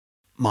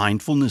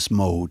Mindfulness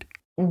mode.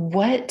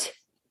 What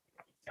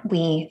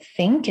we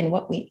think and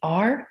what we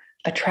are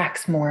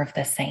attracts more of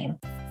the same.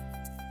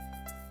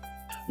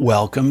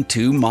 Welcome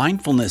to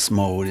Mindfulness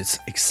Mode. It's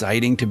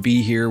exciting to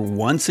be here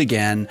once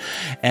again,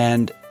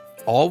 and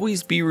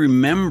always be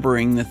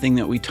remembering the thing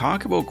that we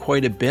talk about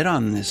quite a bit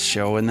on this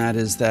show, and that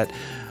is that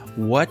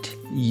what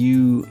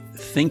you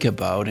think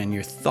about and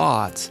your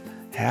thoughts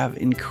have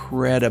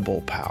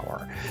incredible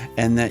power,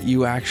 and that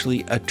you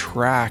actually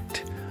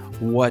attract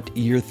what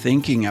you're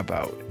thinking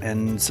about.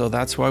 And so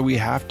that's why we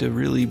have to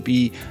really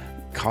be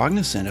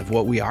cognizant of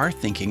what we are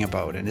thinking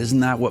about. And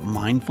isn't that what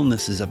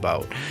mindfulness is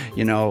about?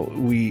 You know,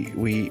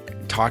 we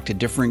talk to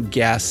different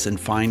guests and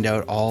find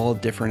out all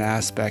different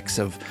aspects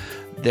of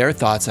their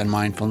thoughts on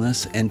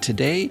mindfulness. And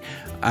today,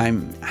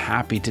 I'm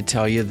happy to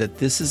tell you that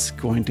this is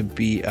going to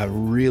be a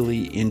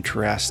really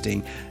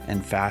interesting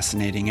and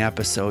fascinating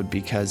episode,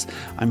 because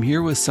I'm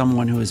here with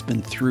someone who has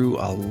been through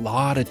a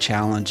lot of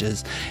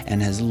challenges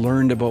and has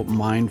learned about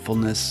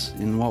mindfulness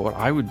in what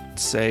I would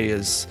say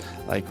is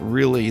like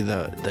really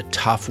the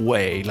tough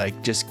way, like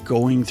just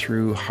going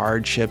through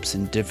hardships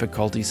and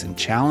difficulties and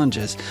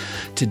challenges.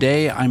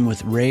 Today, I'm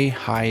with Rae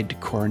Hyde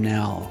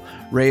Cornell.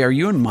 Rae, are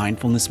you in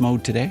mindfulness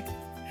mode today?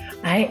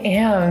 I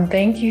am.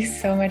 Thank you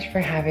so much for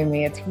having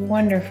me. It's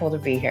wonderful to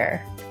be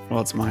here. Well,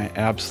 it's my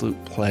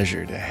absolute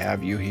pleasure to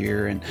have you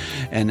here. And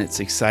it's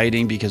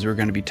exciting because we're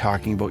going to be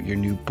talking about your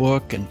new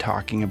book and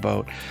talking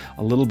about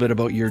a little bit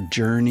about your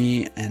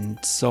journey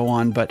and so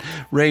on. But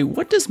Rae,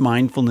 what does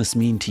mindfulness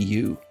mean to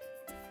you?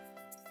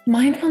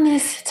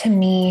 Mindfulness to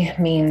me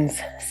means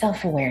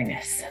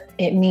self-awareness.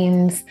 It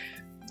means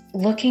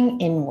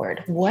looking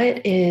inward.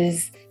 What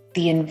is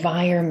the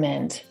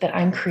environment that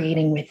I'm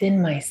creating within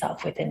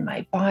myself, within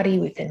my body,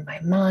 within my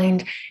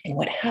mind, and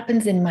what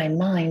happens in my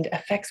mind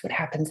affects what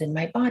happens in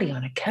my body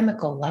on a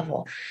chemical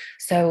level.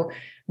 So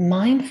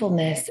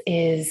mindfulness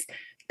is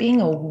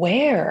being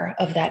aware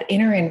of that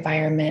inner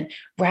environment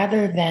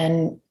rather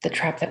than the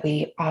trap that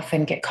we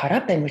often get caught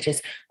up in, which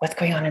is what's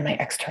going on in my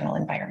external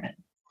environment.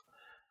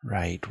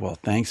 Right. Well,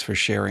 thanks for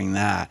sharing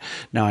that.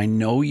 Now, I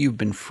know you've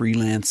been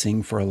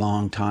freelancing for a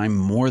long time,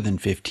 more than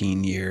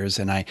 15 years,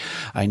 and I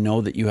know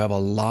that you have a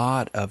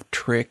lot of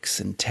tricks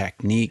and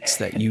techniques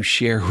that you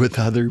share with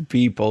other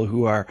people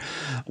who are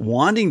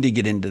wanting to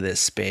get into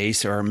this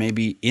space or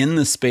maybe in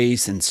the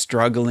space and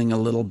struggling a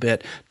little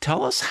bit.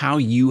 Tell us how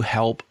you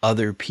help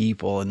other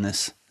people in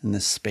this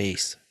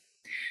space.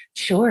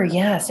 Sure.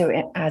 Yeah.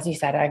 So as you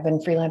said, I've been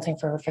freelancing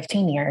for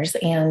 15 years.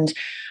 And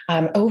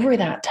over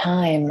that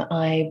time,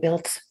 I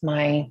built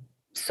my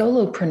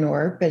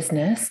solopreneur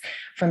business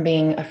from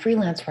being a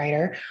freelance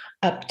writer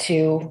up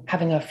to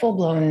having a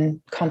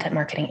full-blown content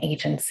marketing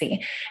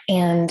agency.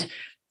 And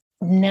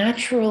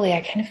naturally,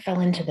 I kind of fell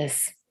into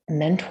this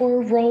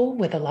mentor role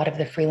with a lot of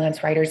the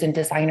freelance writers and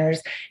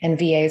designers and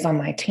VAs on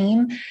my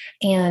team.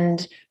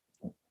 And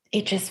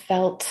it just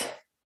felt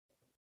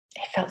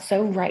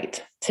so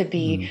right to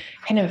be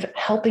kind of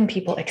helping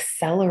people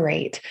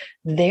accelerate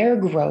their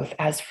growth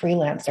as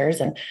freelancers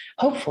and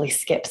hopefully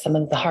skip some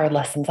of the hard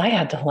lessons I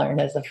had to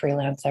learn as a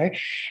freelancer.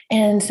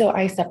 And so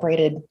I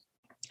separated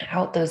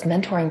out those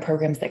mentoring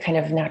programs that kind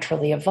of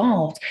naturally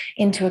evolved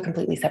into a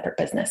completely separate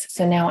business.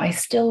 So now I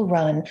still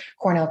run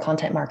Cornell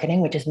Content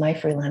Marketing, which is my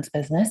freelance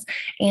business,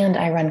 and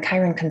I run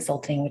Chiron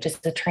Consulting, which is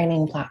the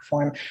training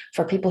platform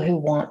for people who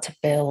want to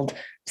build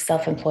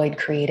self-employed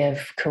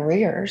creative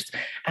careers,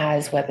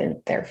 as whether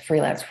they're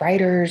freelance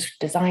writers,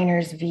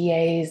 designers,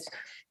 VAs,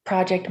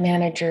 project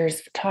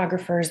managers,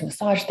 photographers,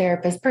 massage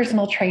therapists,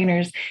 personal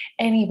trainers,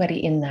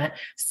 anybody in that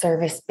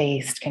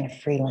service-based kind of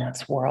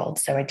freelance world.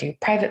 So I do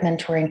private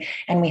mentoring,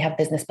 and we have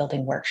business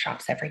building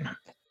workshops every month.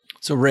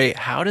 So Rae,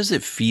 how does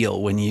it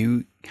feel when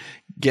you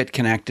get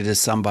connected to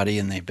somebody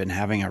and they've been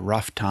having a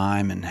rough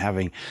time and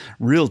having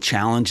real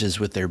challenges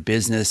with their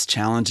business,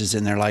 challenges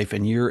in their life,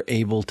 and you're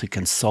able to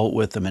consult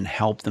with them and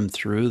help them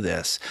through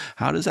this?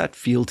 How does that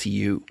feel to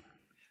you?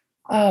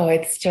 Oh,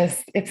 it's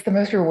the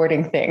most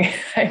rewarding thing.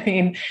 I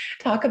mean,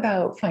 talk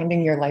about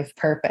finding your life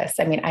purpose.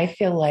 I mean, I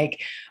feel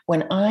like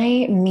when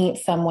I meet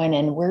someone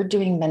and we're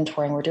doing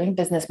mentoring, we're doing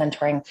business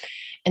mentoring,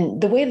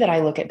 and the way that I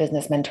look at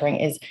business mentoring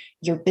is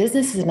your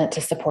business is meant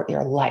to support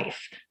your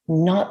life,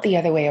 not the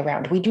other way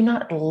around. We do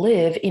not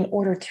live in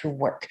order to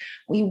work.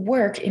 We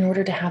work in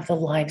order to have the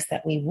lives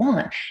that we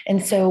want.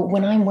 And so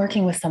when I'm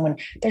working with someone,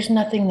 there's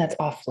nothing that's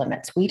off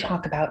limits. We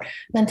talk about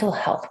mental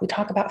health. We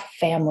talk about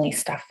family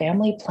stuff,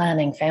 family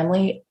planning,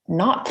 family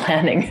not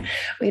planning.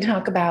 We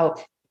talk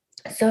about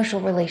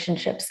social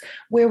relationships,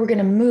 where we're going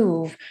to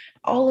move,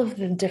 all of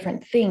the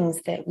different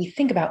things that we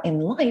think about in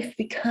life,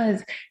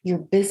 because your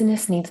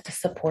business needs to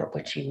support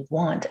what you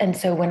want. And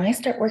so when I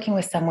start working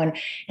with someone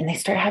and they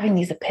start having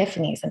these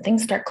epiphanies and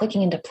things start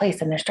clicking into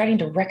place and they're starting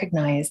to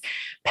recognize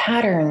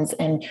patterns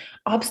and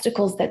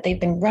obstacles that they've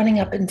been running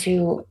up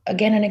into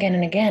again and again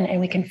and again,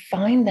 and we can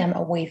find them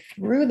a way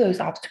through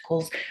those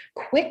obstacles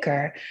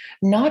quicker,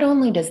 not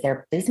only does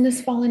their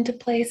business fall into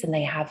place and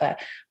they have a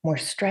more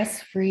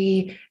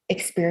stress-free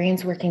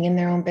experience working in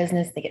their own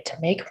business. They get to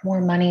make more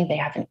money. They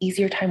have an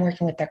easier time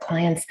working with their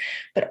clients,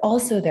 but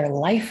also their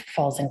life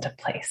falls into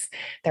place.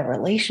 Their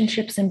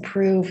relationships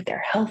improve, their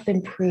health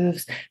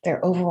improves,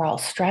 their overall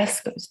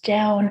stress goes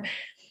down.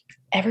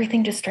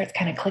 Everything just starts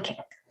kind of clicking.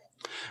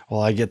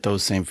 Well, I get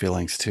those same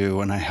feelings too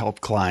when I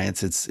help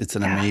clients. It's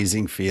an Yeah.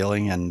 amazing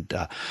feeling, and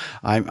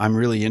I'm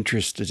really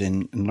interested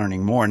in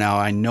learning more. Now,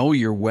 I know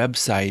your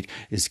website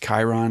is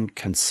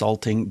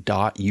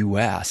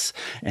chironconsulting.us,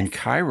 and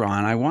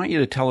Chiron. I want you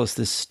to tell us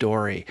this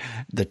story.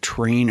 The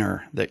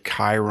trainer that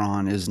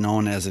Chiron is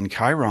known as, and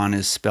Chiron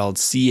is spelled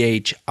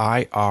Chiron.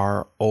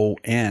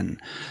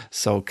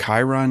 So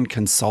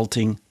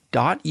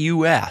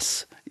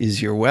chironconsulting.us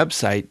is your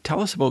website.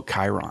 Tell us about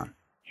Chiron.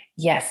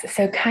 Yes.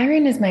 So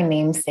Chiron is my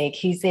namesake.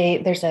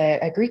 There's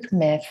a Greek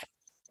myth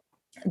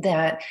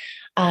that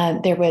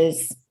there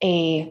was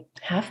a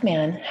half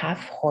man,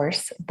 half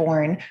horse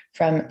born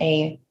from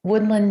a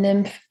woodland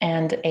nymph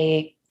and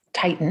a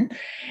Titan,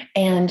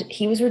 and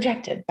he was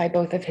rejected by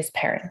both of his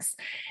parents.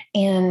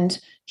 And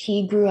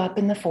he grew up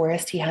in the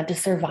forest. He had to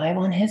survive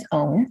on his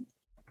own.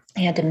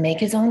 He had to make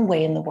his own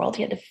way in the world.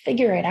 He had to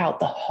figure it out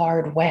the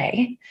hard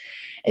way.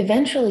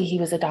 Eventually, he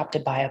was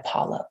adopted by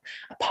Apollo.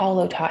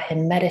 Apollo taught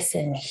him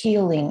medicine,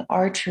 healing,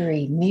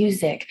 archery,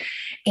 music,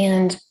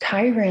 and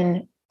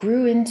Chiron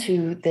grew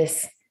into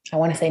this, I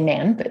want to say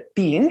man, but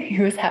being.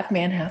 He was half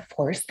man, half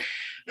horse,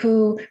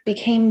 who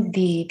became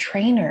the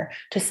trainer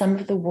to some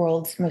of the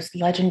world's most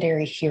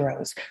legendary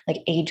heroes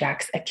like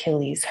Ajax,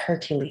 Achilles,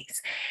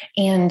 Hercules.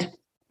 And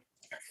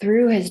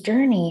through his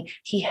journey,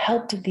 he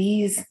helped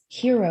these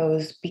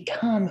heroes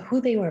become who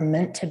they were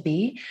meant to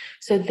be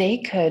so they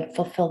could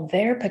fulfill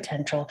their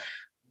potential,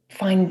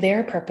 find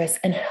their purpose,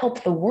 and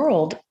help the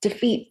world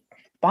defeat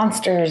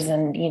monsters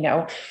and,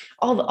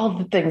 all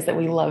the things that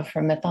we love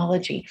from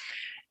mythology.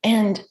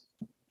 And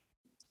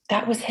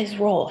that was his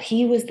role.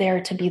 He was there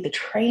to be the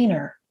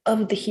trainer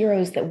of the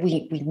heroes that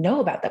we know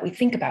about, that we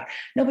think about.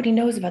 Nobody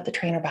knows about the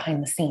trainer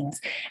behind the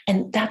scenes.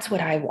 And that's what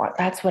I want.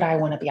 That's what I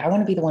want to be. I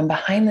want to be the one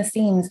behind the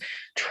scenes,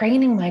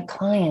 training my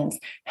clients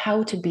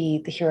how to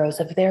be the heroes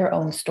of their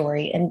own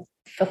story and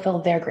fulfill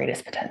their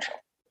greatest potential.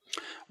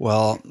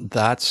 Well,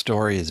 that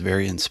story is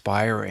very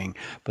inspiring,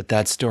 but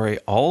that story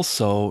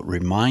also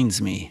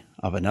reminds me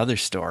of another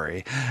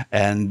story.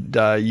 And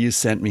you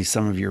sent me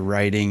some of your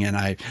writing, and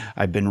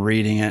I've been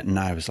reading it, and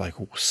I was like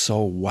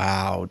so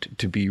wowed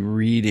to be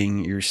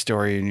reading your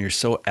story, and you're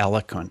so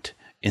eloquent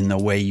in the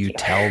way you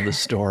tell the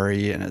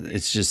story, and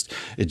it just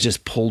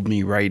pulled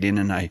me right in,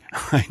 and I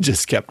I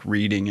just kept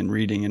reading and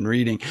reading and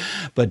reading.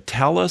 But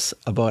tell us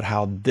about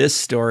how this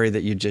story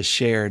that you just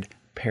shared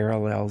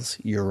parallels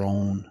your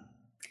own.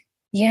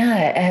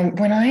 Yeah, and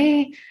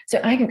I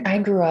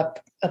grew up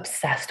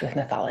obsessed with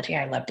mythology.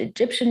 I loved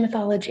Egyptian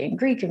mythology and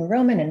Greek and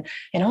Roman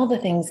and all the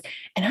things.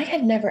 And I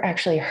had never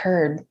actually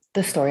heard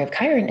the story of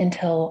Chiron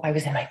until I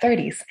was in my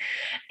 30s.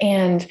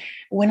 And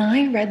when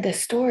I read this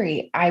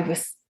story, I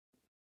was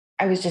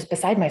just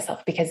beside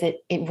myself because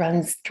it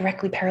runs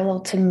directly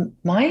parallel to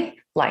my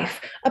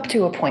life up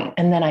to a point.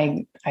 And then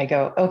I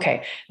go,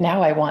 okay,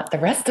 now I want the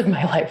rest of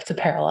my life to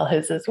parallel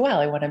his as well.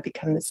 I want to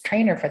become this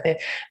trainer for the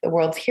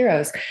world's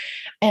heroes.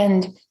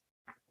 And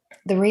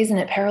the reason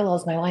it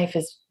parallels my life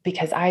is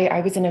because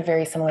I was in a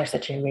very similar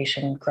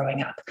situation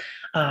growing up.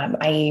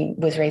 I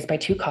was raised by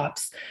two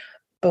cops,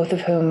 both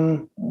of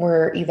whom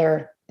were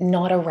either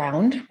not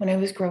around when I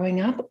was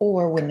growing up,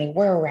 or when they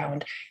were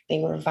around, they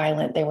were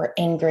violent, they were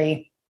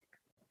angry.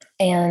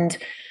 And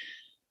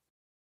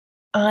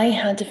I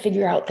had to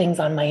figure out things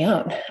on my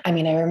own. I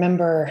mean, I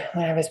remember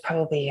when I was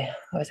probably,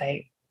 what was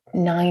I,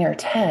 9 or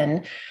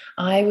 10,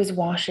 I was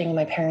washing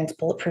my parents'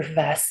 bulletproof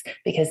vests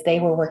because they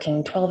were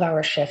working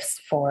 12-hour shifts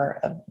for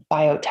a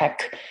biotech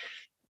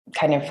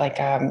kind of like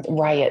a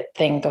riot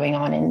thing going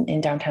on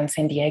in downtown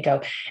San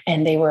Diego.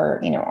 And they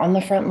were, on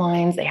the front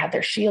lines, they had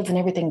their shields and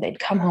everything. They'd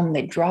come home,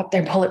 they'd drop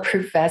their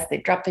bulletproof vests,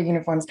 they'd drop their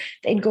uniforms,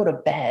 they'd go to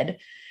bed,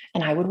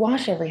 and I would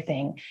wash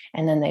everything.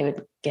 And then they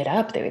would get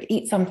up, they would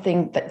eat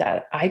something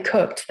that I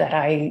cooked, that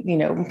I,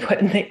 put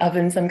in the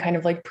oven, some kind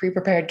of like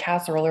pre-prepared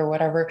casserole or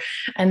whatever.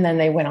 And then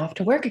they went off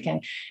to work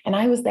again. And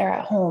I was there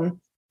at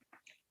home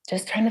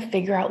just trying to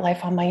figure out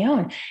life on my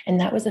own. And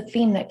that was a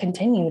theme that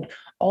continued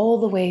all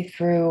the way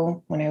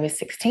through when I was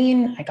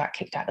 16. I got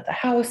kicked out of the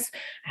house.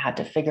 I had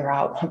to figure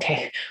out,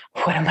 okay,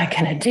 what am I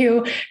going to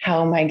do?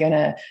 How am I going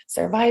to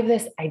survive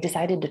this? I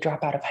decided to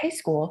drop out of high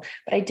school,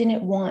 but I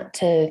didn't want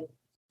to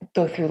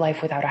go through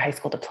life without a high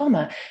school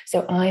diploma.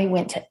 So I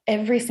went to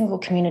every single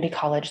community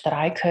college that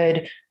I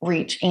could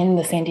reach in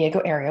the San Diego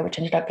area, which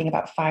ended up being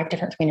about 5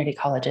 different community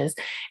colleges.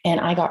 And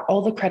I got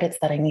all the credits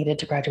that I needed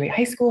to graduate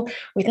high school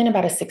within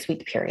about a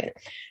 6-week period.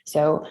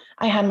 So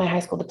I had my high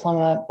school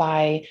diploma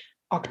by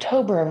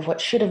October of what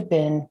should have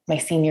been my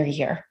senior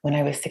year when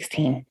I was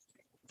 16.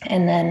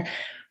 And then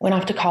went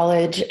off to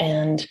college,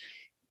 and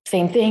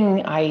same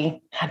thing.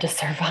 I had to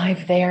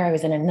survive there. I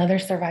was in another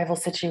survival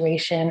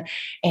situation,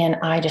 and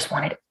I just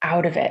wanted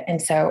out of it.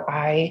 And so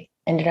I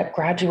ended up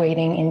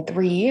graduating in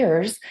 3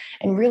 years.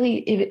 And really,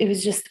 it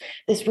was just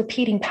this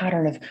repeating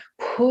pattern of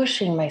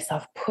pushing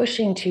myself,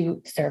 pushing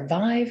to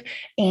survive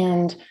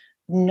and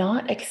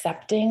not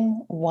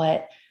accepting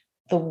what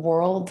the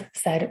world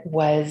said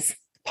was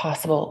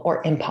possible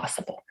or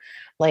impossible.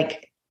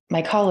 Like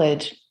my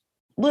college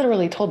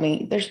literally told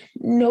me, there's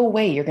no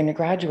way you're going to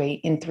graduate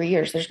in 3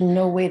 years. There's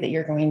no way that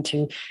you're going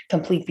to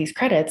complete these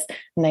credits.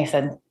 And I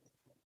said,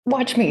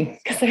 watch me,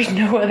 because there's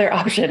no other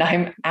option.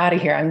 I'm out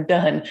of here. I'm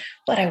done.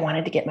 But I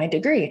wanted to get my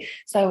degree.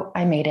 So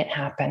I made it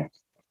happen.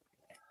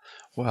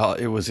 Well,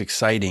 it was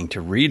exciting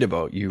to read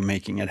about you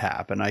making it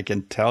happen. I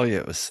can tell you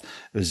it was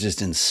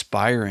just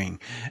inspiring.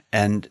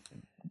 And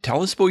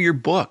tell us about your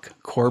book,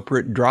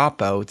 Corporate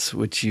Dropouts,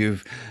 which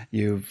you've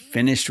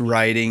finished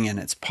writing and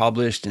it's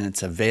published and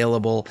it's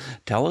available.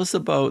 Tell us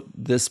about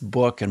this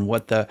book and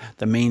what the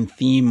main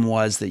theme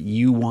was that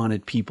you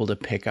wanted people to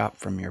pick up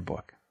from your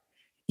book.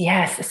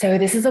 Yes. So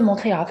this is a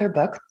multi-author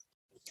book.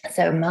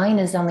 So mine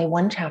is only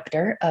one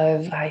chapter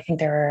of, I think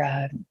there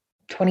are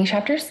 20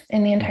 chapters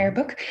in the entire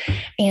book.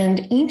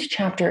 And each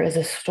chapter is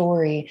a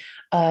story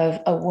of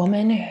a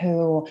woman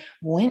who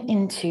went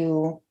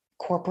into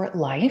corporate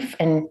life.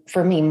 And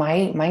for me,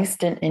 my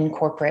stint in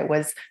corporate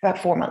was about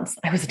 4 months.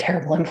 I was a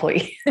terrible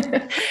employee.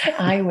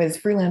 I was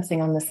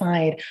freelancing on the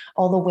side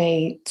all the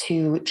way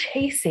to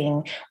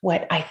chasing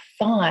what I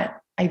thought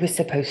I was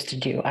supposed to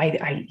do.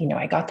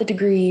 I got the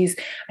degrees.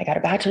 I got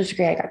a bachelor's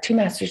degree. I got 2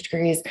 master's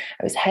degrees.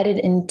 I was headed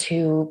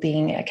into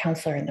being a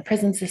counselor in the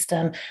prison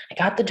system. I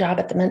got the job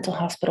at the mental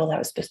hospital. That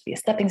was supposed to be a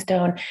stepping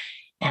stone.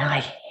 And I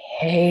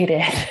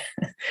hated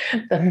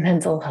the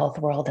mental health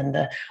world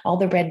and all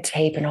the red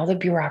tape and all the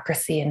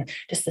bureaucracy and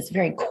just this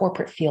very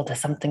corporate feel to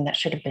something that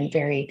should have been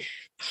very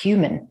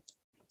human.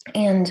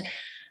 And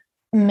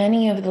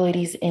many of the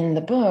ladies in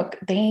the book,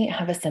 they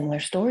have a similar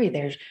story.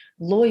 There's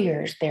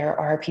lawyers. There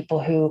are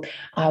people who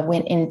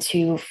went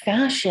into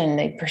fashion.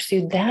 They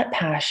pursued that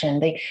passion.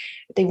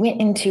 They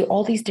went into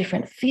all these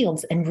different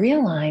fields and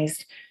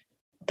realized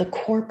the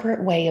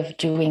corporate way of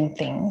doing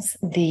things,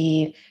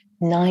 the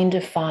 9 to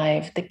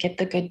 5, the get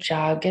the good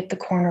job, get the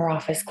corner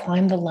office,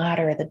 climb the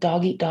ladder, the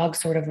dog eat dog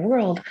sort of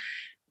world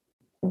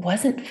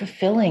wasn't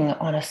fulfilling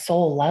on a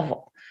soul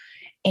level.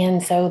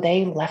 And so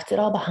they left it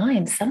all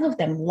behind. Some of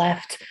them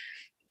left,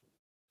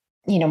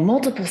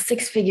 multiple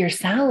 6-figure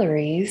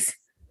salaries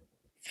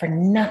for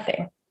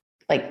nothing.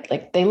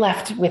 Like they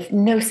left with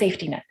no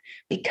safety net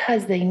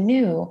because they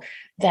knew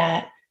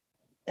that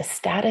the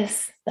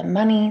status, the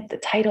money, the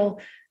title,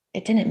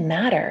 it didn't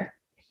matter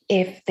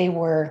if they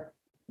were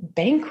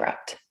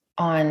bankrupt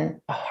on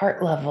a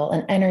heart level,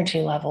 an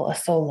energy level, a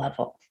soul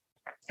level.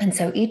 And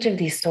so each of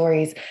these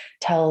stories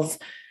tells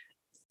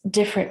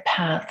different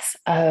paths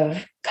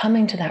of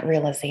coming to that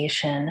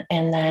realization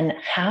and then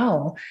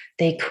how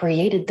they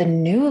created the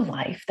new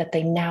life that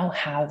they now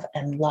have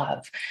and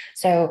love.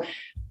 So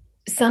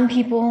some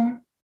people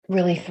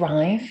really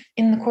thrive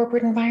in the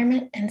corporate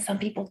environment and some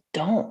people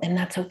don't, and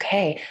that's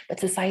okay. But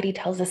society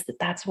tells us that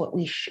that's what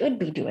we should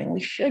be doing.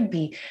 We should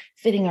be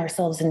fitting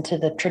ourselves into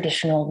the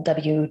traditional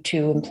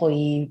W-2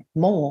 employee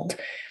mold.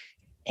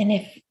 And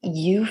if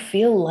you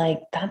feel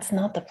like that's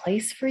not the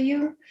place for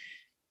you,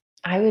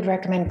 I would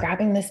recommend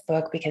grabbing this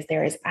book because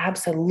there is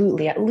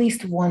absolutely at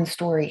least one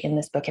story in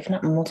this book, if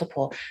not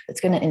multiple,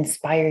 that's going to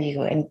inspire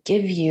you and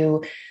give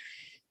you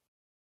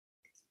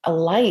a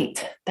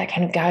light that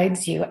kind of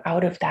guides you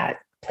out of that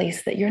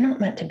place that you're not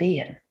meant to be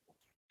in.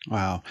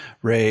 Wow.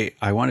 Ray,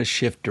 I want to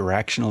shift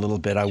direction a little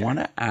bit. I want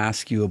to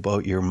ask you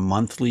about your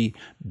monthly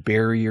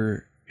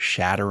barrier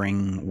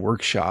shattering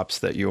workshops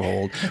that you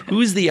hold.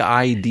 Who's the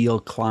ideal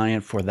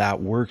client for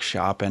that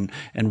workshop and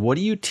what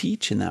do you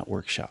teach in that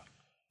workshop?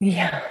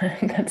 Yeah,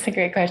 that's a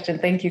great question.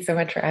 Thank you so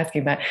much for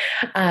asking that.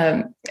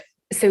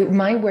 So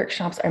my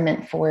workshops are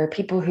meant for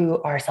people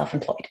who are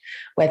self-employed,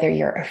 whether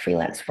you're a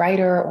freelance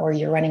writer or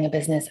you're running a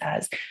business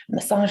as a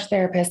massage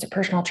therapist, a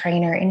personal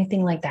trainer,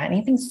 anything like that,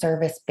 anything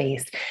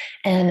service-based.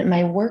 And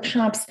my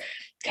workshops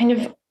kind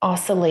of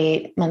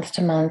oscillate month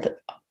to month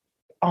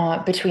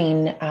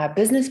between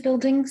business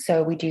building.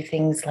 So we do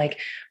things like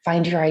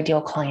find your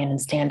ideal client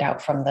and stand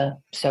out from the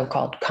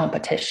so-called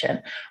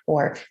competition,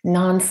 or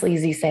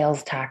non-sleazy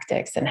sales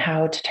tactics and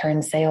how to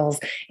turn sales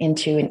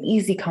into an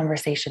easy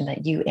conversation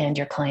that you and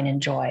your client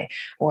enjoy,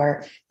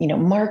 or,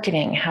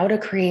 marketing, how to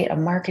create a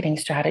marketing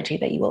strategy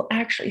that you will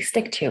actually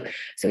stick to.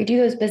 So we do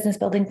those business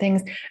building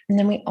things. And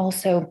then we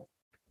also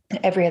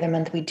every other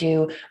month, we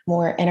do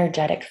more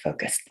energetic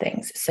focused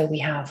things. So we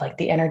have like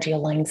the energy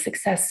aligned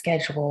success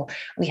schedule.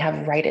 We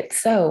have Write It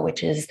So,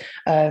 which is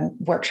a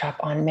workshop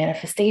on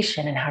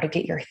manifestation and how to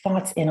get your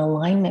thoughts in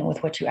alignment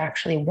with what you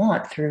actually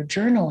want through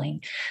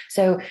journaling.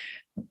 So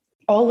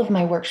all of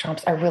my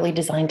workshops are really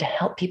designed to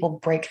help people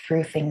break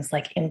through things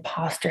like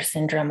imposter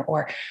syndrome,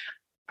 or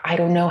I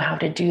don't know how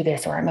to do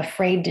this, or I'm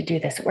afraid to do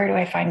this. Where do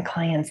I find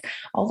clients?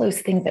 All those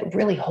things that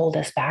really hold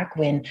us back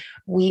when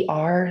we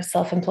are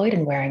self-employed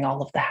and wearing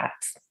all of the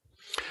hats.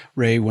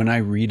 Ray, when I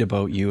read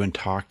about you and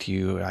talk to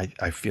you,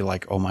 I feel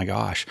like, oh my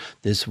gosh,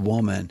 this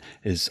woman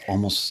is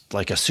almost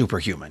like a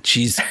superhuman.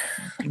 She's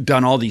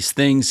done all these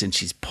things and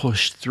she's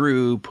pushed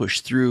through,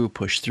 pushed through,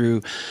 pushed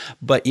through,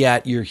 but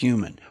yet you're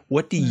human.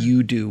 What do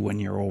you do when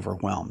you're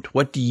overwhelmed?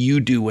 What do you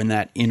do when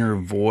that inner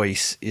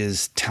voice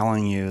is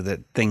telling you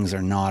that things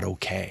are not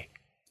okay?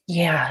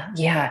 Yeah.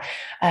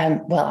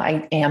 Well,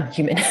 I am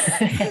human.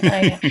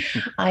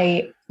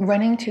 I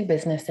running two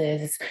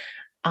businesses.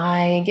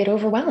 I get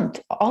overwhelmed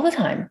all the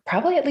time,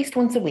 probably at least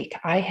once a week.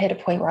 I hit a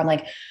point where I'm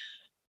like,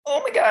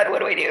 oh my God, what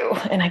do I do?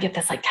 And I get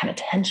this like kind of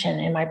tension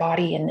in my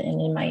body and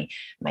in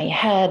my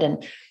head.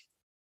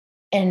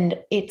 And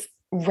it's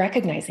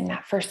recognizing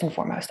that first and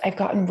foremost. I've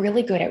gotten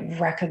really good at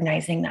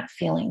recognizing that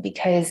feeling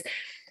because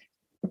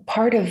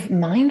part of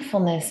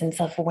mindfulness and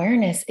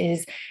self-awareness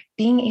is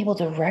being able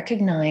to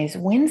recognize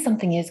when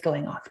something is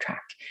going off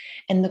track.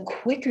 And the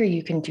quicker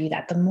you can do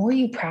that, the more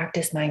you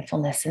practice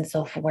mindfulness and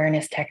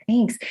self-awareness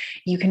techniques,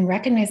 you can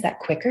recognize that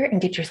quicker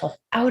and get yourself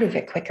out of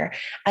it quicker.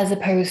 As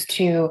opposed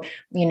to,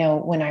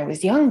 when I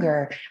was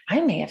younger,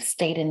 I may have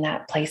stayed in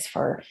that place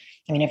for,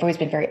 I've always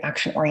been very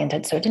action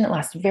oriented, so it didn't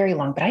last very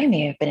long, but I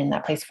may have been in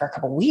that place for a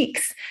couple of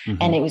weeks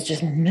and it was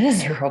just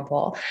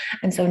miserable.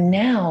 And so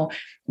now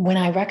when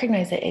I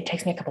recognize it, it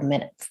takes me a couple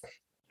minutes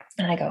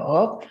and I go,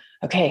 oh,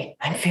 okay,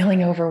 I'm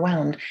feeling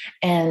overwhelmed.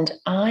 And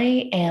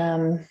I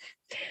am,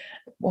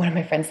 one of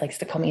my friends likes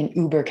to call me an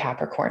Uber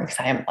Capricorn because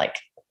I am like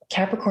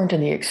Capricorn to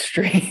the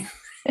extreme.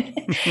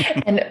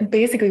 And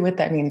basically what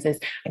that means is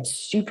I'm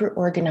super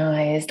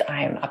organized.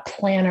 I'm a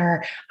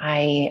planner.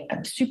 I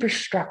am super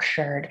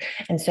structured.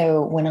 And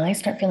so when I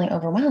start feeling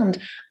overwhelmed,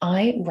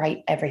 I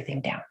write everything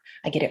down.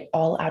 I get it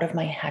all out of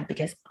my head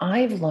because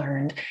I've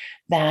learned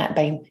that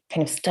by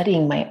kind of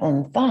studying my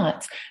own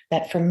thoughts,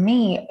 that for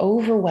me,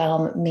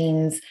 overwhelm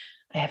means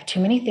I have too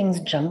many things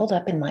jumbled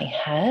up in my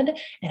head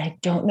and I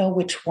don't know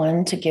which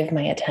one to give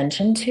my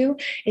attention to.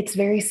 It's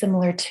very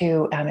similar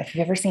to if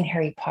you've ever seen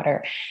Harry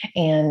Potter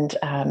and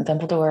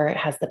Dumbledore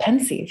has the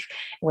Pensieve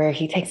where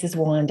he takes his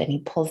wand and he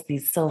pulls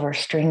these silver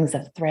strings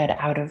of thread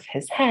out of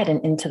his head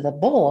and into the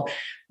bowl.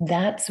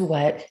 That's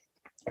what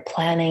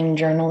planning,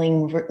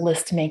 journaling,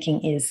 list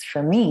making is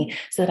for me,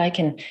 so that I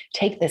can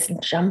take this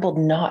jumbled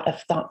knot of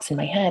thoughts in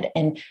my head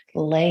and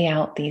lay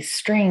out these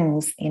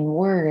strings in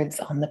words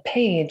on the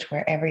page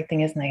where everything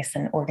is nice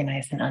and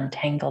organized and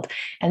untangled.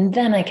 And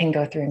then I can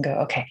go through and go,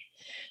 okay,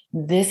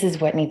 this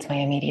is what needs my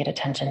immediate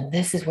attention.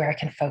 This is where I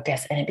can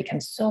focus. And it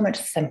becomes so much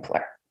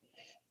simpler.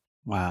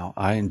 Wow,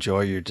 I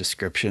enjoy your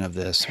description of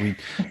this. We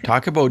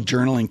talk about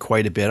journaling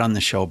quite a bit on the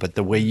show, but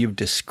the way you've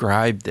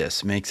described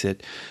this makes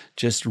it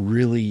just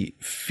really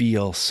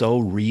feel so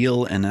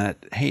real and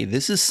that, hey,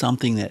 this is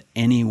something that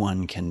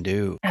anyone can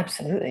do.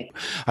 Absolutely.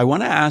 I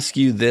want to ask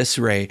you this,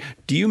 Ray.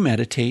 Do you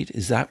meditate?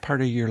 Is that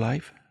part of your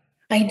life?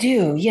 I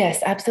do.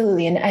 Yes,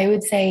 absolutely. And I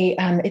would say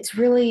it's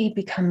really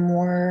become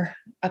more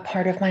a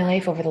part of my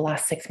life over the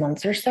last 6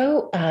 months or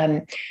so,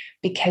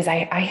 because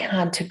I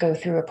had to go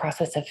through a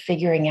process of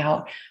figuring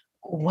out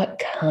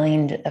what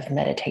kind of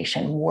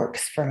meditation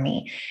works for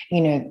me.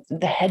 The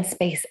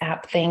Headspace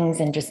app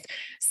things and just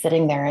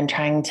sitting there and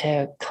trying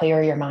to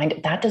clear your mind,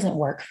 that doesn't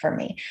work for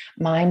me.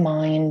 My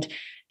mind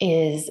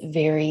is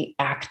very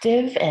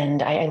active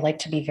and I like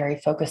to be very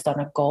focused on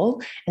a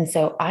goal. And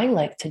so I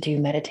like to do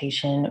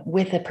meditation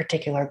with a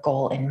particular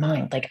goal in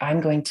mind. Like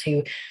I'm going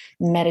to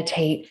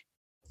meditate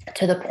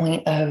to the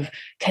point of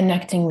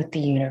connecting with the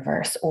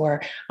universe,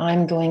 or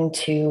I'm going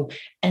to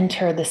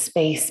enter the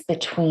space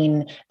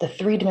between the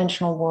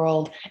three-dimensional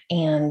world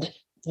and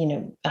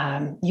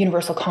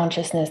universal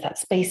consciousness, that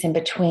space in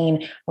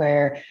between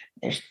where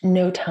there's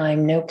no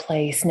time, no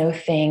place, no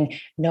thing,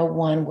 no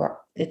one, where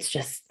it's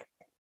just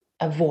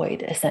a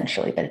void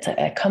essentially, but it's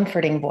a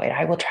comforting void.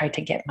 I will try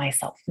to get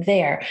myself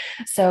there.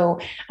 So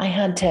I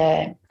had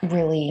to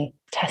really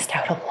test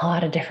out a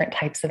lot of different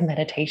types of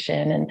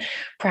meditation and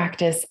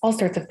practice all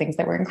sorts of things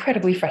that were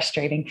incredibly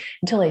frustrating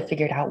until I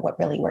figured out what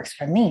really works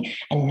for me.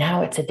 And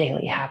now it's a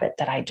daily habit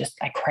that I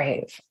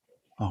crave.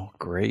 Oh,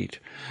 great.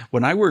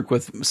 When I work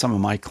with some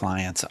of my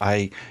clients,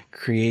 I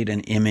create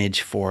an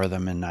image for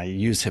them and I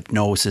use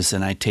hypnosis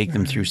and I take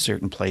them through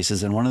certain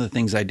places. And one of the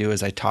things I do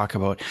is I talk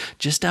about,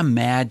 just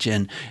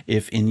imagine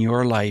if in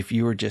your life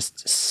you were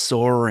just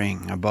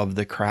soaring above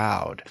the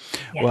crowd.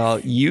 Yes. Well,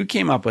 you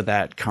came up with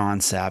that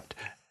concept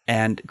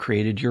and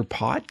created your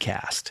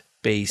podcast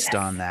based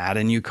on that.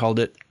 And you called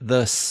it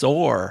the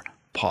Soar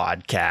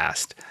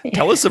Podcast.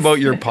 Tell us about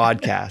your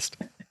podcast.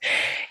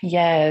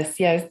 Yes.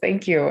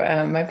 Thank you.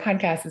 My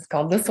podcast is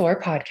called The Soar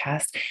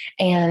Podcast.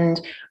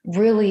 And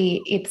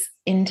really, it's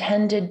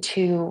intended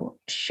to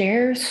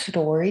share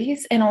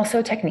stories and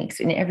also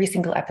techniques. In every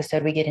single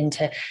episode, we get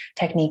into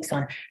techniques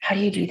on how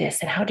do you do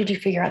this? And how did you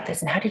figure out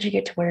this? And how did you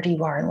get to where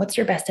you are? And what's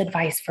your best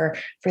advice for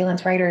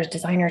freelance writers,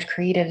 designers,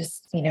 creatives,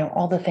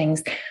 all the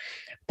things.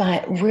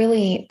 But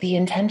really, the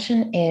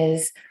intention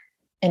is,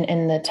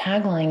 and the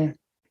tagline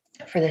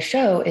for the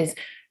show is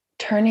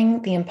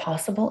turning the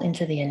impossible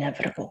into the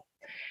inevitable.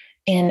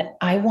 And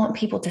I want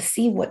people to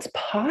see what's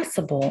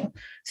possible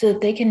so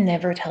that they can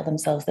never tell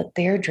themselves that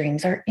their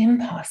dreams are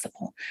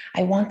impossible.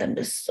 I want them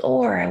to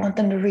soar. I want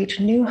them to reach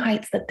new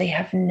heights that they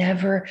have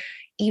never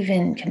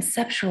even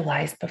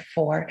conceptualized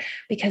before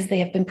because they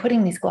have been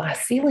putting these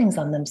glass ceilings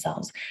on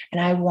themselves. And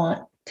I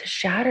want to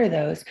shatter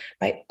those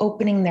by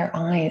opening their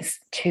eyes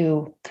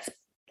to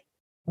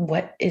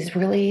what is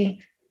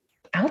really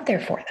out there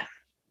for them.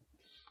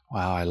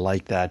 Wow, I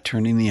like that.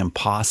 Turning the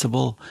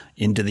impossible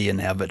into the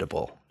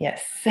inevitable.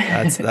 Yes.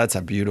 That's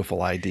a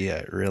beautiful idea.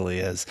 It really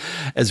is.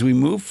 As we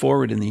move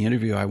forward in the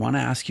interview, I want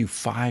to ask you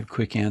 5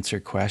 quick answer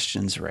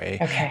questions, Rae.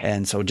 Okay.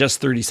 And so just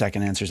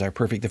 30-second answers are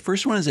perfect. The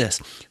first one is this: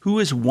 who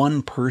is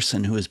one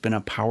person who has been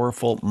a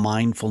powerful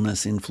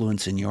mindfulness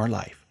influence in your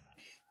life?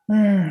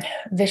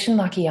 Vishen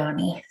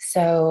Lakhiani.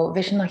 So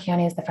Vishen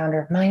Lakhiani is the founder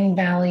of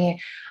Mindvalley.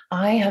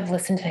 I have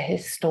listened to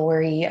his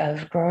story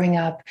of growing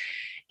up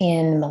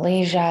in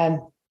Malaysia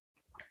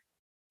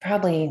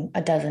probably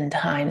a dozen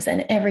times.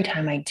 And every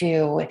time I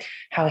do,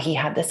 how he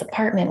had this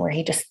apartment where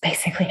he just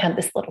basically had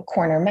this little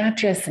corner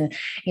mattress. And,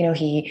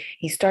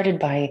 he started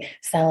by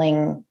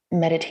selling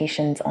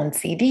meditations on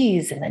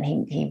CDs. And then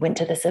he went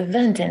to this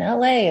event in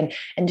LA,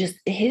 and just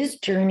his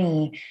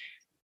journey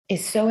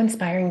is so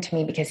inspiring to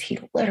me because he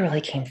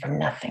literally came from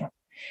nothing.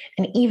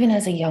 And even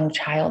as a young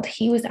child,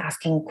 he was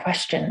asking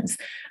questions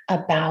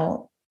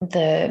about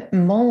the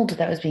mold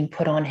that was being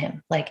put on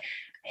him. Like,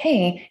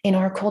 hey, in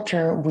our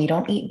culture, we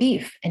don't eat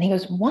beef. And he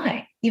goes,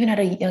 why? Even at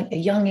a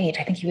young age,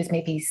 I think he was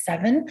maybe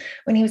 7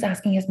 when he was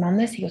asking his mom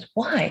this. He goes,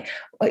 why?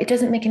 It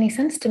doesn't make any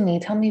sense to me.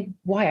 Tell me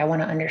why. I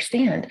want to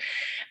understand.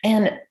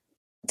 And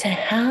to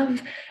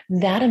have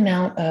that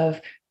amount of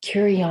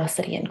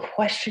curiosity and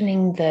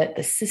questioning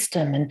the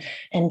system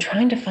and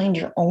trying to find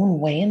your own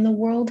way in the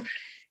world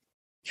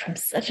from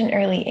such an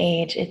early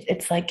age,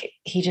 it's like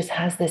he just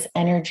has this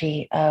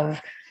energy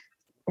of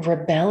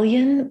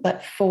rebellion,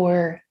 but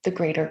for the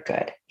greater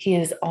good. He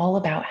is all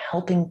about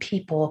helping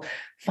people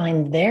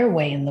find their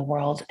way in the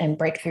world and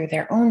break through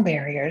their own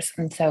barriers.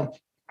 And so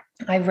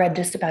I've read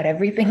just about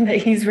everything that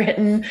he's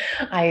written.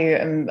 I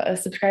am a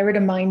subscriber to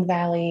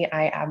Mindvalley.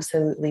 I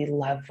absolutely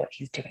love what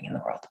he's doing in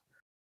the world.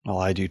 Well,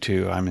 I do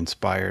too. I'm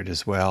inspired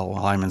as well.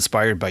 Well, I'm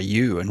inspired by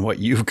you and what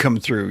you've come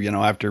through,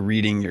 after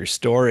reading your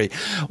story.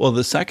 Well,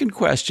 the second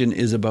question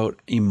is about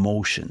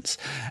emotions.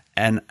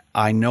 And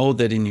I know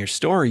that in your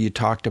story, you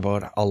talked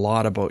about a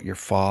lot about your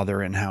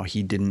father and how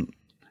he didn't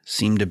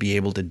seem to be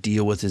able to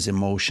deal with his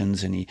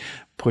emotions and he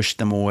pushed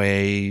them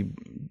away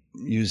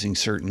using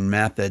certain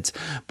methods.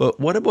 But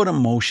what about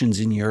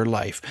emotions in your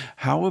life?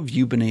 How have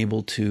you been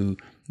able to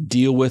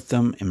deal with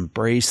them,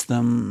 embrace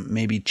them,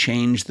 maybe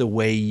change the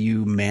way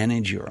you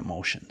manage your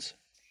emotions?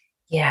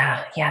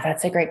 Yeah,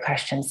 that's a great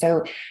question.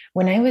 So,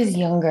 when I was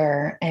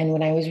younger and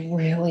when I was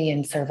really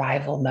in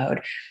survival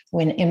mode,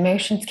 when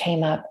emotions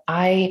came up,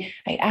 I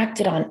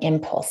acted on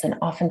impulse, and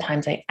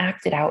oftentimes I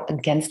acted out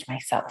against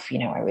myself.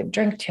 I would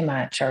drink too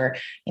much, or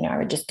I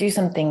would just do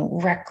something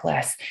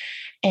reckless.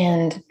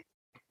 And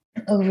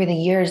over the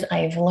years,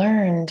 I've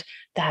learned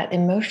that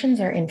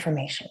emotions are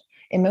information.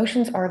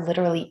 Emotions are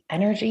literally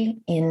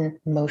energy in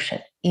motion,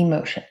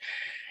 emotion.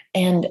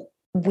 And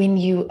when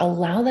you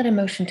allow that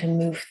emotion to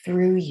move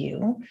through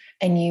you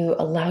and you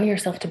allow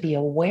yourself to be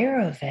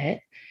aware of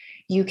it,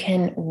 you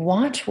can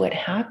watch what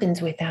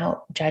happens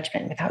without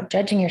judgment, without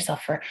judging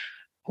yourself for,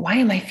 why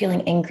am I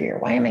feeling angry, or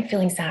why am I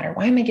feeling sad, or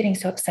why am I getting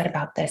so upset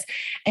about this?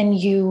 And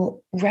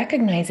you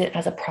recognize it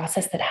as a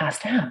process that has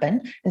to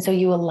happen. And so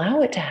you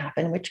allow it to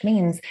happen, which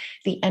means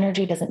the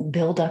energy doesn't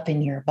build up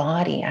in your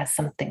body as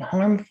something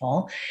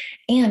harmful.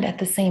 And at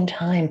the same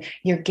time,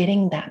 you're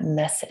getting that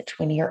message.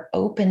 When you're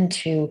open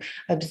to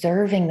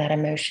observing that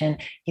emotion,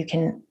 you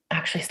can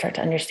actually start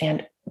to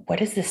understand,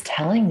 what is this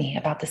telling me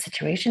about the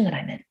situation that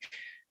I'm in?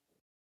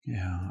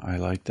 Yeah, I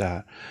like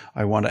that.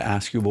 I want to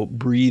ask you about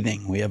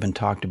breathing. We haven't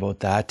talked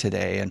about that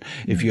today. And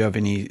if you have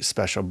any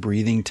special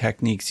breathing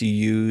techniques you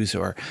use,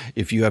 or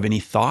if you have any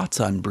thoughts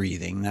on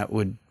breathing that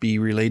would be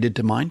related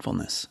to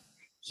mindfulness.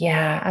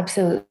 Yeah,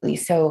 absolutely.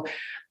 So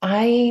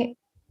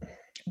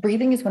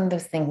breathing is one of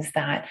those things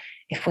that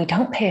if we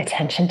don't pay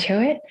attention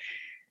to it,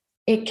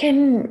 it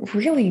can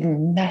really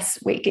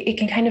it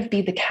can kind of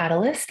be the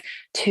catalyst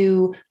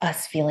to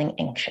us feeling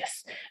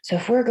anxious. So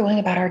if we're going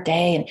about our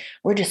day and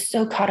we're just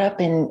so caught up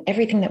in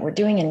everything that we're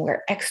doing and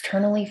we're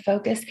externally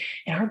focused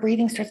and our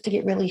breathing starts to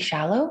get really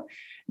shallow,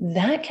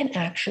 that can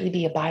actually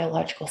be a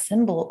biological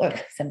signal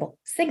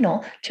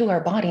to our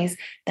bodies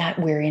that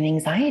we're in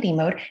anxiety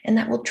mode, and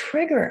that will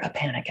trigger a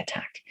panic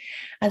attack.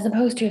 As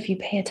opposed to if you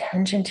pay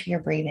attention to your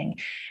breathing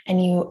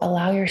and you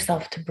allow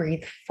yourself to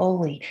breathe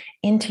fully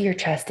into your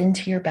chest,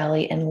 into your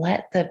belly, and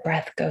let the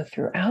breath go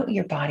throughout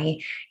your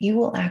body, you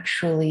will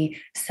actually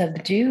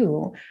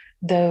subdue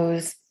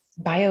those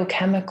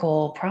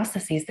biochemical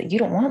processes that you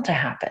don't want to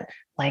happen,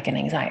 like an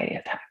anxiety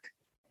attack.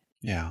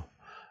 Yeah.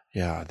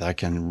 Yeah, that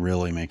can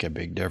really make a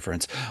big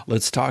difference.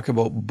 Let's talk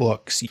about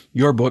books.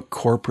 Your book,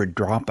 Corporate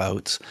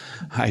Dropouts,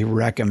 I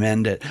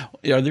recommend it.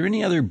 Are there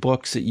any other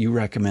books that you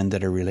recommend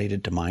that are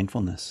related to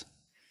mindfulness?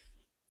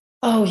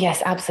 Oh,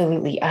 yes,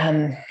 absolutely.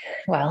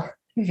 Well,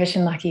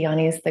 Vishen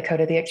Lakhiani's The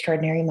Code of the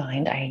Extraordinary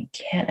Mind. I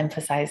can't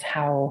emphasize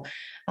how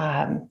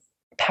um,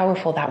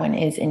 powerful that one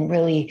is in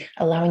really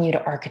allowing you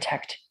to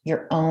architect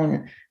your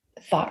own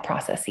thought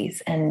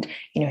processes. And,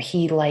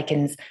 he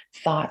likens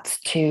thoughts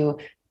to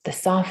the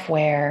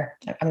software.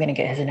 I'm going to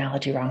get his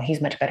analogy wrong.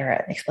 He's much better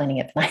at explaining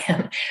it than I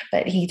am.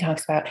 But he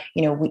talks about,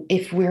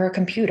 if we're a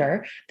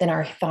computer, then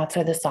our thoughts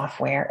are the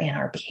software and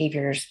our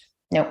behaviors.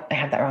 No, I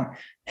have that wrong.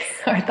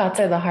 Our thoughts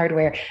are the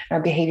hardware, and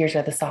our behaviors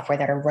are the software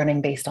that are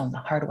running based on the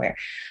hardware.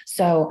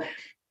 So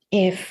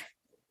if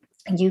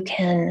you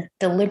can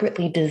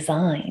deliberately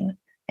design,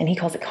 and he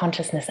calls it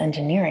consciousness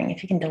engineering,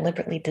 if you can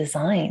deliberately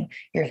design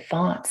your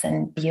thoughts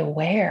and be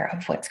aware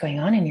of what's going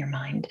on in your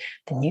mind,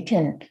 then you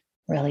can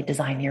really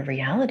design your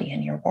reality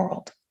and your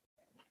world.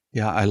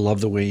 Yeah, I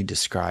love the way he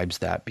describes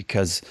that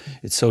because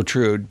it's so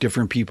true.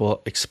 Different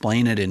people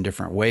explain it in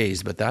different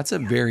ways, but that's a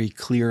very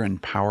clear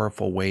and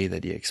powerful way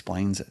that he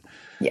explains it.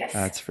 Yes.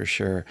 That's for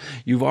sure.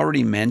 You've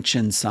already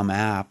mentioned some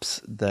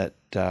apps that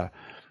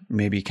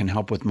maybe can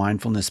help with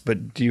mindfulness,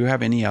 but do you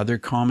have any other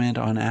comment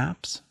on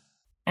apps?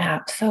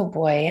 Apps. Oh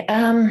boy.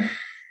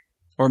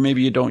 Or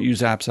maybe you don't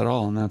use apps at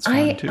all, and that's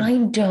fine I too. I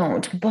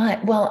don't,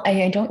 but well,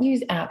 I don't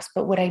use apps,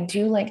 but what I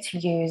do like to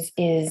use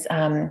is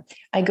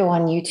I go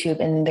on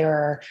YouTube and there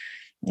are,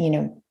 you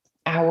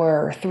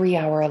know, 3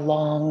 hour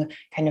long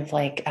kind of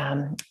like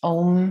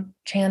Om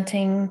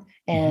chanting Mhm.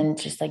 and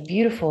just like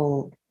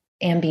beautiful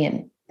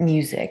ambient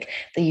music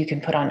that you can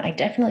put on. I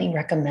definitely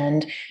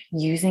recommend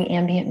using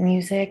ambient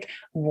music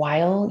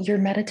while you're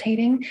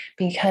meditating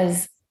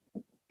because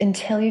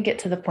until you get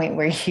to the point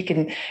where you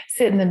can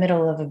sit in the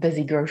middle of a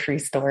busy grocery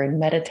store and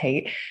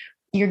meditate,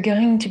 you're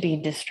going to be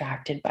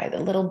distracted by the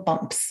little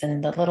bumps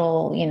and the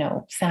little,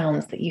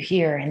 sounds that you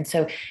hear. And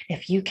so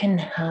if you can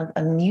have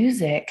a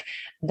music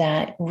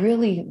that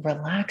really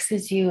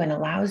relaxes you and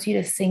allows you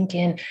to sink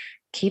in,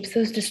 keeps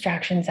those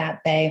distractions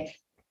at bay,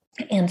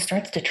 and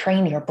starts to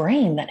train your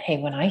brain that, hey,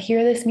 when I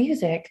hear this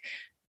music,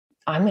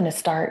 I'm going to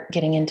start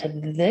getting into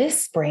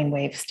this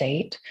brainwave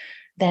state,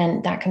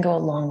 then that can go a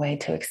long way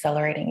to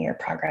accelerating your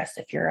progress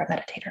if you're a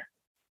meditator.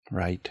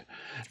 Right.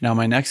 Now,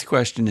 my next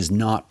question is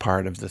not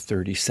part of the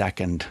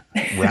 30-second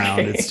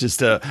round. It's Okay.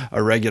 just a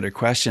regular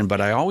question, but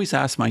I always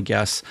ask my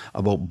guests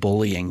about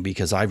bullying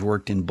because I've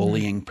worked in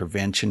bullying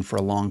prevention for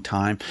a long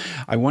time.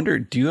 I wonder,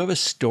 do you have a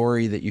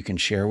story that you can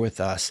share with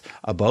us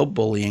about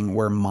bullying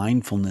where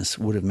mindfulness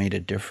would have made a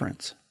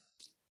difference?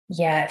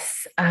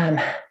 Yes.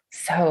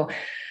 So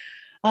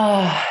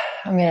Oh,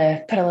 I'm going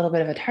to put a little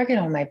bit of a target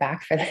on my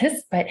back for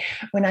this. But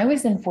when I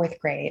was in fourth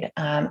grade,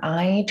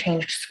 I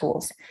changed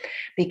schools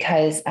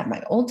because at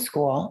my old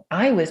school,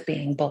 I was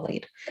being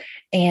bullied.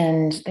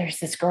 And there's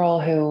this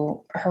girl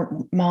who her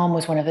mom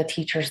was one of the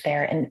teachers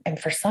there. And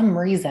for some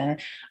reason,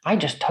 I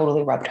just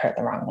totally rubbed her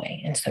the wrong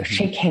way. And so Hmm.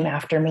 she came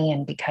after me.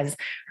 And because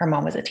her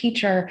mom was a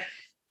teacher,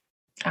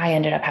 I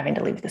ended up having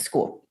to leave the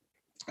school.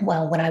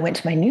 Well, when I went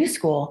to my new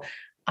school,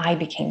 I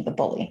became the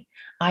bully.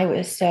 I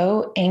was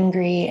so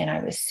angry and I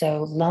was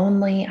so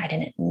lonely. I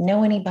didn't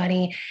know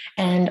anybody.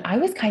 And I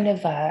was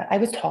I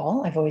was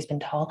tall. I've always been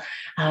tall.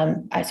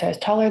 So I was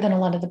taller than a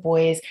lot of the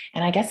boys.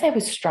 And I guess I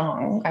was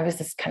strong. I was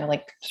this kind of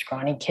like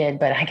scrawny kid,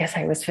 but I guess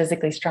I was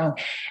physically strong.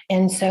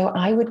 And so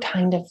I would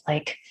kind of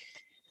like,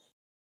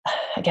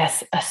 I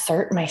guess,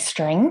 assert my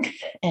strength.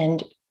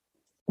 And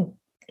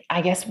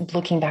I guess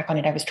looking back on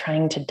it, I was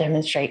trying to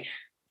demonstrate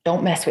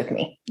don't mess with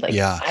me. Like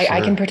Yeah, I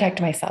can sure.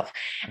 protect myself.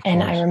 Of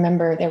And I course.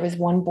 remember there was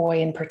one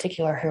boy in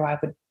particular who I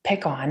would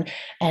pick on,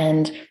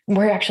 and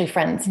we're actually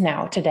friends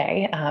now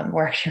today.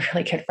 We're actually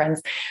really good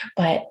friends.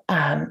 But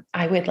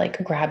I would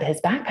like grab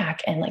his backpack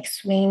and like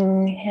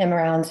swing him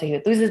around so he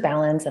would lose his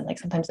balance and like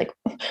sometimes like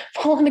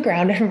fall on the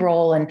ground and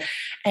roll.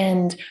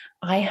 And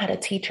I had a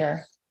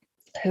teacher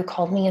who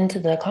called me into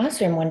the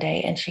classroom one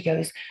day and she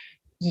goes,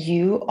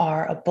 "You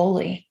are a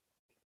bully."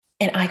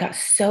 And I got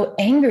so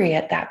angry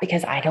at that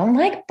because I don't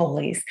like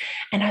bullies.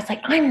 And I was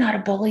like, I'm not a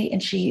bully.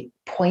 And she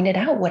pointed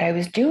out what I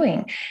was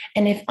doing.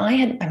 And if I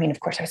had, I mean, of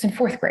course, I was in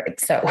fourth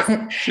grade. So,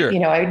 Sure.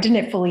 I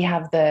didn't fully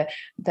have the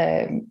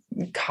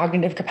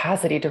cognitive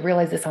capacity to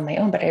realize this on my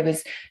own, but I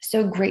was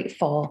so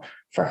grateful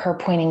for her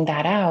pointing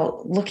that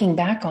out, looking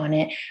back on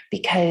it,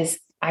 because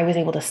I was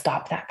able to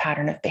stop that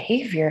pattern of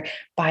behavior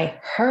by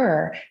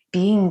her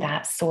being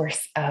that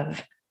source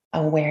of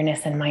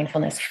awareness and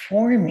mindfulness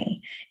for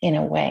me in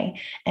a way.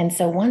 And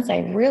so once I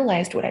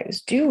realized what I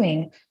was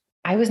doing,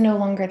 I was no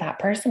longer that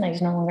person. I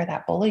was no longer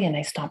that bully, and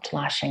I stopped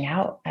lashing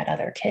out at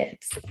other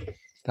kids.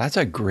 That's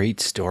a great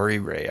story,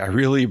 Ray. I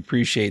really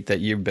appreciate that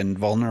you've been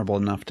vulnerable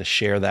enough to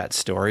share that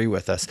story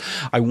with us.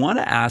 I want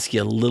to ask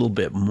you a little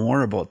bit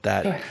more about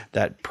that Sure.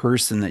 that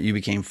person that you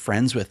became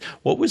friends with.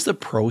 What was the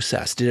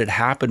process? Did it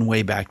happen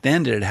way back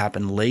then? Did it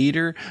happen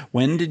later?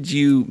 When did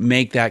you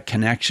make that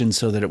connection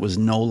so that it was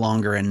no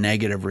longer a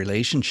negative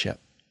relationship?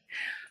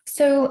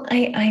 So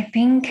I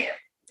think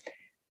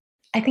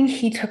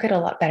he took it a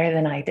lot better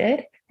than I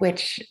did,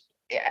 which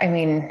I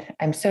mean,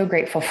 I'm so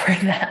grateful for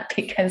that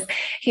because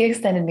he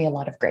extended me a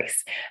lot of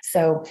grace.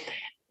 So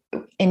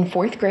in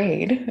fourth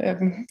grade,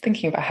 I'm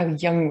thinking about how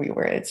young we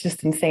were. It's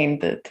just insane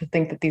to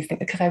think that these things,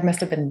 because I must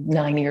have been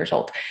 9 years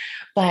old.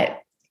 But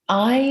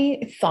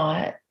I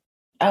thought,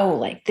 oh,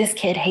 like this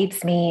kid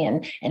hates me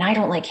and I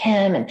don't like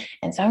him.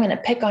 And so I'm going to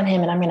pick on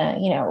him and I'm going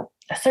to,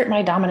 assert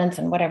my dominance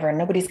and whatever, and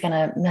nobody's going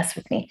to mess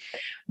with me.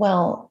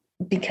 Well,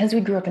 because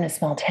we grew up in a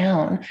small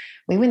town,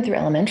 we went through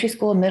elementary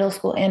school, middle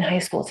school, and high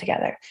school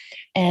together.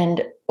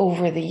 And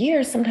over the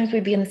years, sometimes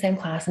we'd be in the same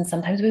class and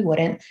sometimes we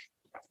wouldn't.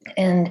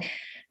 And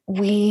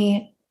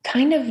we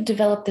kind of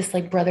developed this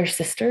like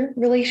brother-sister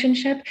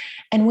relationship.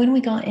 And when we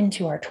got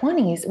into our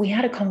 20s, we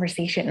had a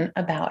conversation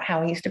about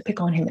how I used to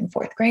pick on him in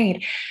fourth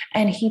grade.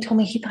 And he told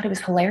me he thought it was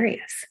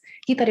hilarious.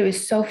 He thought it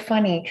was so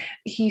funny.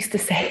 He used to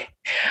say,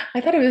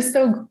 I thought it was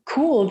so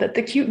cool that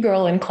the cute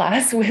girl in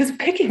class was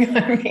picking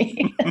on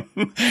me.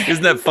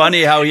 Isn't that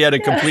funny how he had a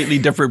completely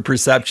different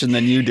perception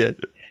than you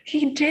did?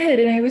 He did.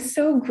 And I was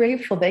so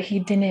grateful that he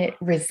didn't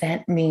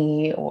resent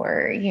me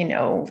or,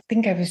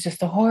 think I was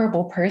just a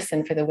horrible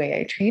person for the way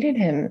I treated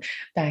him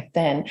back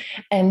then.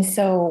 And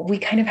so we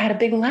kind of had a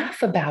big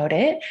laugh about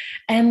it.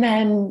 And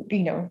then,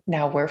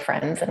 now we're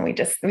friends and we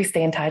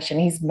stay in touch, and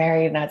he's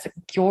married and has a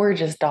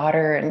gorgeous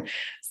daughter. And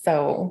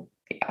so,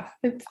 yeah,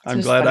 I'm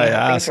glad I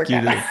asked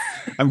you.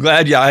 I'm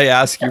glad I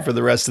asked you for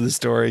the rest of the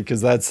story, because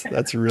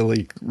that's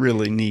really,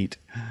 really neat.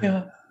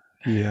 Yeah.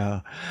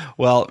 Yeah.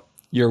 Well,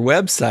 your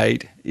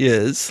website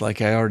is,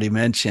 like I already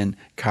mentioned,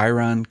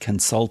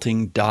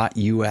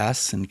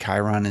 chironconsulting.us, and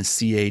Chiron is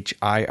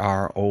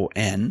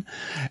CHIRON.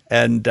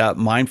 And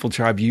Mindful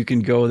Tribe, you can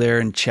go there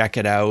and check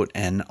it out,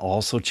 and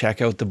also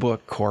check out the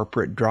book,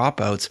 Corporate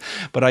Dropouts.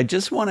 But I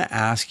just want to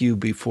ask you,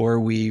 before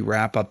we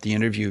wrap up the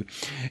interview,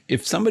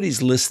 if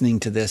somebody's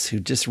listening to this who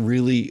just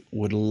really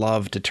would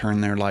love to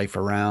turn their life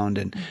around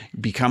and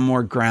become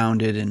more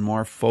grounded and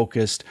more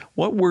focused,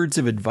 what words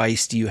of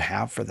advice do you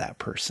have for that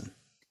person?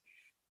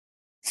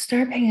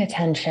 Start paying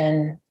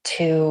attention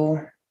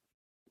to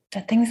the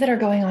things that are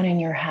going on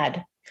in your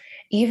head.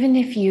 Even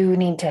if you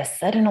need to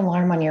set an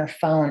alarm on your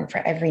phone for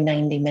every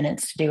 90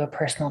 minutes to do a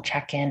personal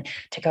check-in,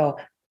 to go,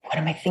 what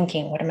am I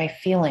thinking? What am I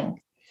feeling?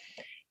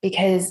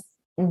 Because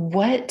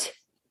what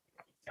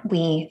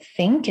we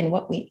think and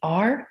what we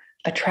are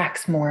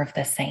attracts more of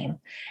the same.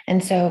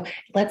 And so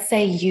let's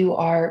say you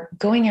are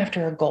going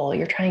after a goal,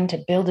 you're trying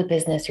to build a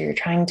business, or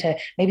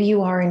maybe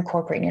you are in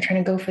corporate and you're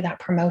trying to go for that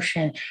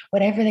promotion,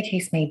 whatever the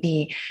case may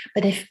be.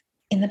 But if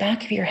in the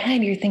back of your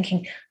head, you're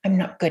thinking, I'm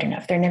not good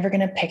enough, they're never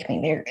going to pick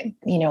me.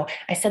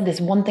 I said this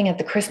one thing at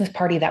the Christmas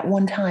party that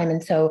one time,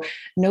 and so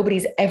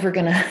nobody's ever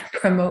going to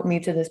promote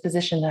me to this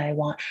position that I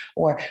want,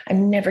 or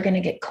I'm never going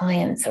to get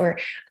clients, or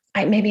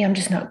maybe I'm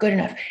just not good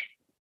enough.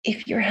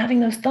 If you're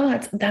having those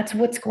thoughts, that's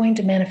what's going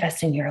to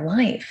manifest in your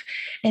life.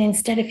 And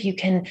instead, if you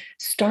can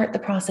start the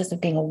process of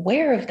being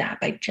aware of that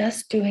by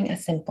just doing a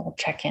simple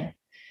check-in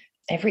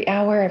every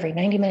hour, every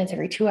 90 minutes,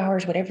 every 2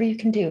 hours, whatever you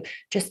can do,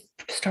 just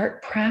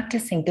start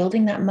practicing,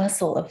 building that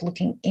muscle of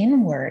looking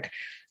inward.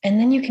 And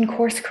then you can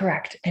course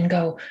correct and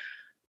go,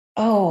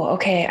 oh,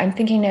 okay, I'm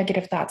thinking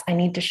negative thoughts. I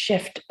need to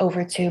shift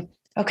over to,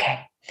 okay,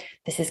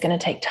 this is going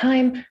to take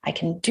time. I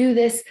can do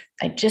this.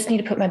 I just need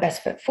to put my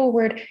best foot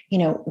forward.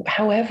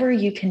 However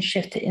you can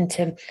shift it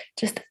into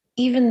just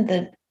even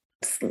the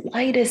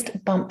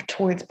slightest bump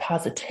towards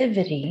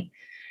positivity,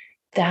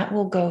 that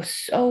will go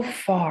so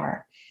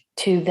far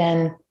to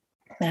then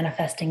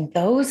manifesting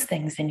those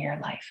things in your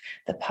life,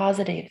 the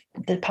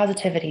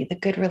positivity, the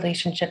good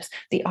relationships,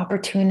 the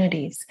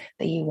opportunities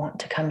that you want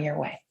to come your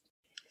way.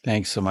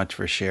 Thanks so much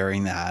for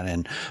sharing that.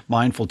 And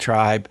Mindful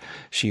Tribe,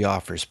 she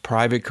offers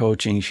private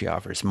coaching. She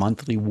offers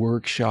monthly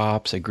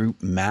workshops, a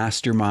group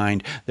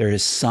mastermind. There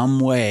is some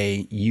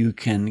way you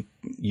can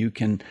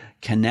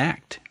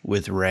connect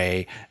with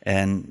Ray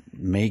and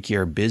make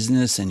your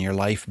business and your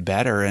life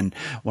better. And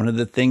one of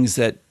the things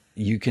that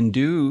you can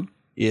do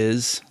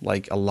is,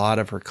 like a lot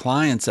of her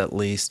clients at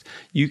least,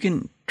 you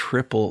can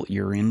triple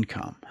your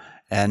income.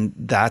 And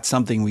that's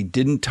something we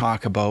didn't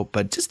talk about,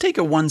 but just take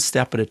it one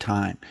step at a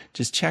time.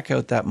 Just check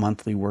out that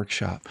monthly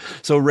workshop.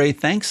 So Ray,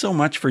 thanks so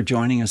much for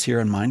joining us here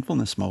on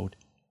Mindfulness Mode.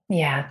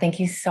 Yeah, thank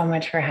you so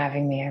much for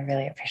having me. I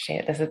really appreciate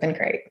it. This has been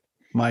great.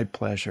 My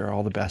pleasure.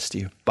 All the best to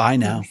you. Bye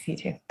now. Thanks, you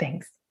too.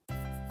 Thanks.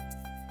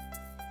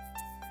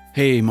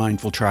 Hey,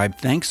 Mindful Tribe.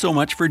 Thanks so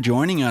much for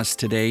joining us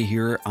today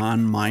here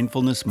on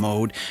Mindfulness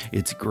Mode.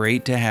 It's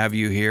great to have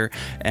you here,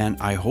 and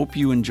I hope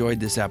you enjoyed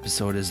this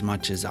episode as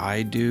much as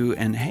I do.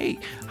 And hey,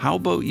 how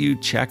about you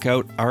check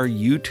out our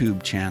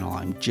YouTube channel?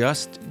 I'm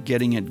just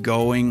getting it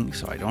going,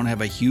 so I don't have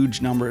a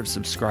huge number of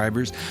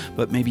subscribers,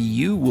 but maybe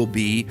you will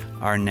be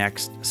our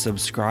next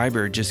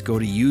subscriber. Just go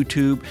to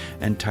YouTube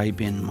and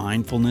type in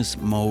Mindfulness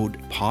Mode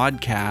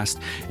Podcast,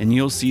 and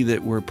you'll see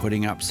that we're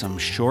putting up some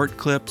short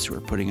clips.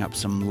 We're putting up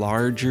some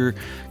larger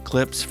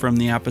clips from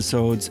the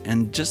episodes.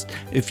 And just,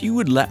 if you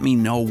would let me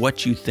know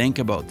what you think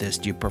about this.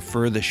 Do you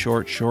prefer the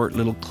short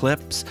little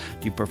clips?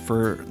 Do you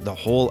prefer the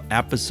whole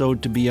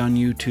episode to be on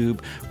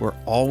YouTube? We're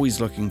always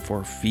looking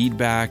for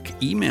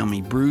feedback. Email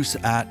me,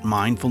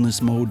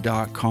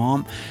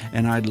 bruce@mindfulnessmode.com,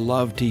 and I'd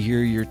love to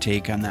hear your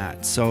take on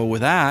that. So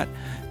with that,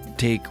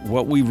 take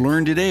what we've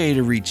learned today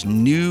to reach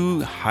new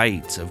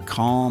heights of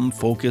calm,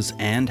 focus,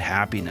 and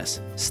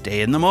happiness.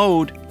 Stay in the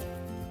mode.